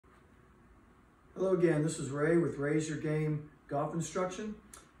Hello again, this is Ray with Raise Your Game Golf Instruction,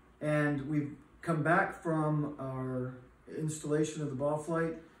 and we've come back from our installation of the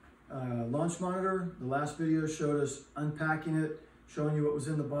Ballflight launch monitor. The last video showed us unpacking it, showing you what was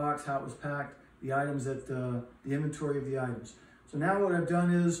in the box, how it was packed, the items, the inventory of the items. So now what I've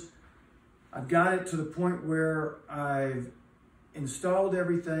done is I've got it to the point where I've installed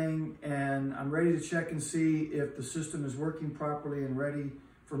everything and I'm ready to check and see if the system is working properly and ready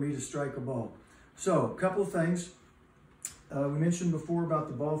for me to strike a ball. So, a couple of things. We mentioned before about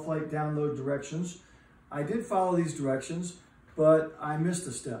the Ballflight download directions. I did follow these directions, but I missed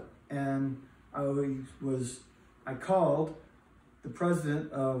a step. And I called the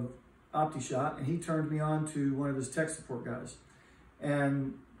president of Optishot, and he turned me on to one of his tech support guys.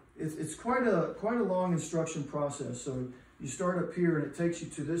 And it's quite a long instruction process. So you start up here, and it takes you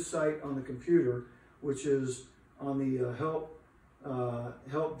to this site on the computer, which is on the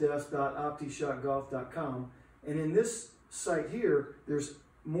helpdesk.optishotgolf.com, and in this site here there's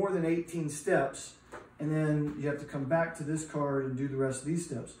more than 18 steps, and then you have to come back to this card and do the rest of these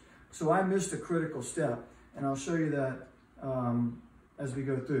steps. So I missed a critical step, and I'll show you that as we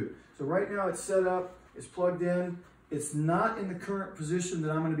go through. So right now it's set up, it's plugged in, it's not in the current position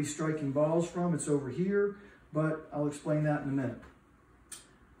that I'm going to be striking balls from, it's over here, but I'll explain that in a minute.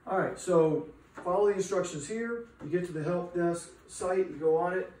 All right, so follow the instructions here. You get to the help desk site, you go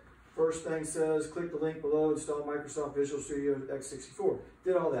on it. First thing says, click the link below, install Microsoft Visual Studio X64.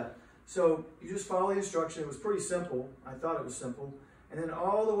 Did all that. So you just follow the instruction. It was pretty simple. I thought it was simple. And then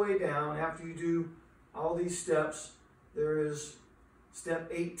all the way down, after you do all these steps, there is step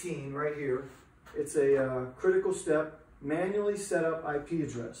 18 right here. It's a critical step, manually set up IP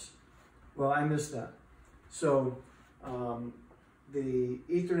address. Well, I missed that. So the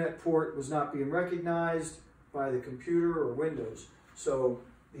Ethernet port was not being recognized by the computer or Windows. So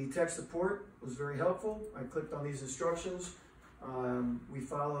the tech support was very helpful. I clicked on these instructions. We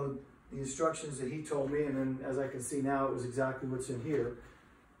followed the instructions that he told me, and then as I can see now, it was exactly what's in here.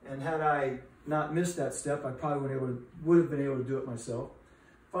 And had I not missed that step, I probably would have been able to do it myself.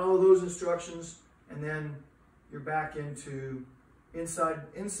 Follow those instructions, and then you're back into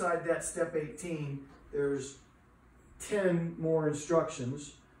inside that step 18, there's 10 more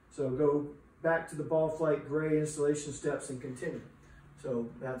instructions. So go back to the Ballflight gray installation steps and continue. So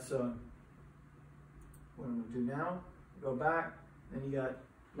that's what I'm going to do now. Go back, then you got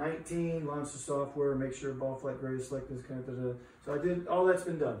 19, launch the software, make sure Ballflight gray is selected as connected. So I did, all that's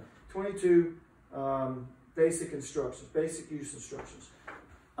been done. 22 basic instructions, basic use instructions.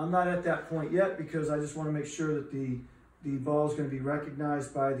 I'm not at that point yet because I just want to make sure that the ball is going to be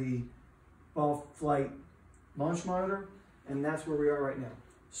recognized by the Ballflight launch monitor, and that's where we are right now.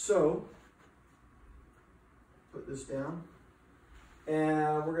 So put this down,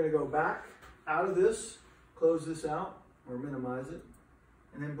 and we're going to go back out of this, close this out or minimize it,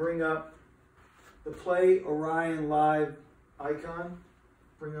 and then bring up the Play Orion Live icon.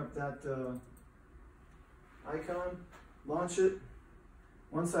 Bring up that icon, launch it.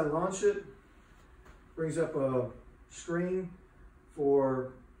 Once I launch it, brings up a screen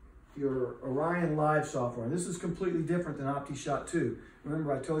for your Orion Live software. And this is completely different than Optishot 2.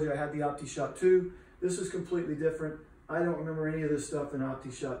 Remember, I told you I had the Optishot 2. This is completely different. I don't remember any of this stuff in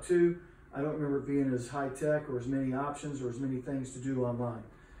Optishot 2. I don't remember it being as high-tech or as many options or as many things to do online.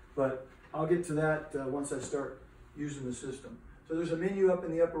 But I'll get to that once I start using the system. So there's a menu up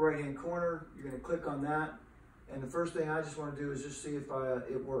in the upper right-hand corner. You're going to click on that. And the first thing I just want to do is just see if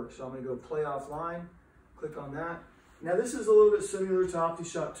it works. So I'm going to go play offline, click on that. Now this is a little bit similar to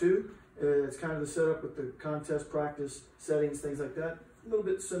Optishot 2. It's kind of the setup with the contest practice settings, things like that. A little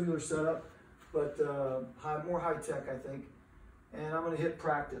bit similar setup, but more high-tech, I think. And I'm going to hit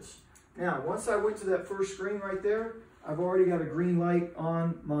practice. Now, once I went to that first screen right there, I've already got a green light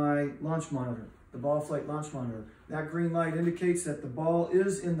on my launch monitor, the Ballflight launch monitor. That green light indicates that the ball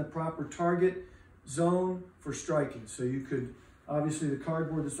is in the proper target zone for striking. So you could, obviously the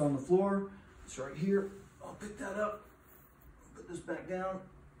cardboard that's on the floor, it's right here. I'll pick that up, put this back down.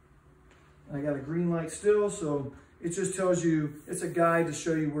 And I got a green light still, so it just tells you, it's a guide to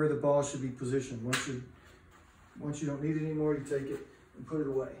show you where the ball should be positioned. Once you don't need it anymore, you take it and put it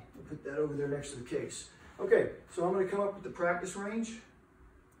away. We'll put that over there next to the case. Okay, so I'm going to come up with the practice range,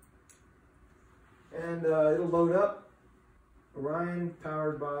 and it'll load up. Orion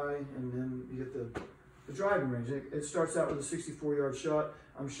powered by, and then you get the driving range. It starts out with a 64-yard shot.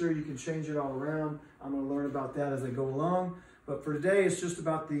 I'm sure you can change it all around. I'm going to learn about that as I go along. But for today, it's just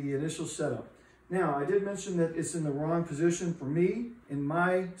about the initial setup. Now, I did mention that it's in the wrong position for me in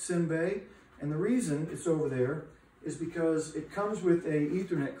my sim bay, and the reason it's over there is because it comes with a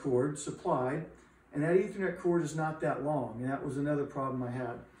Ethernet cord supplied and that Ethernet cord is not that long, and that was another problem I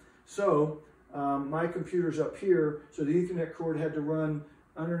had. So my computer's up here, so the Ethernet cord had to run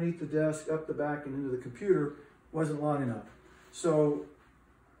underneath the desk, up the back, and into the computer. Wasn't long enough. So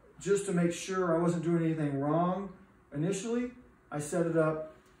just to make sure I wasn't doing anything wrong initially, I set it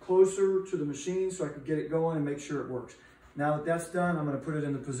up closer to the machine so I could get it going and make sure it works. Now that that's done, I'm going to put it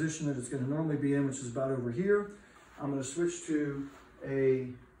in the position that it's going to normally be in, which is about over here. I'm going to switch to a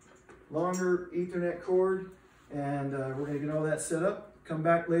longer Ethernet cord, and we're going to get all that set up, come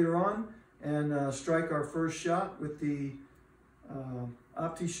back later on, and strike our first shot with the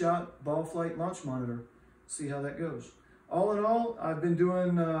Optishot Ballflight launch monitor. See how that goes. All in all, I've been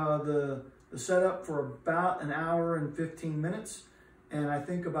doing the setup for about an hour and 15 minutes, and I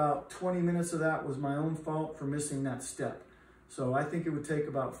think about 20 minutes of that was my own fault for missing that step. So I think it would take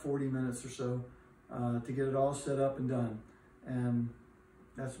about 40 minutes or so to get it all set up and done. And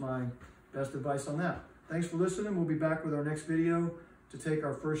that's my best advice on that. Thanks for listening. We'll be back with our next video to take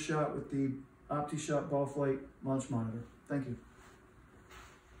our first shot with the Optishot Ballflight launch monitor. Thank you.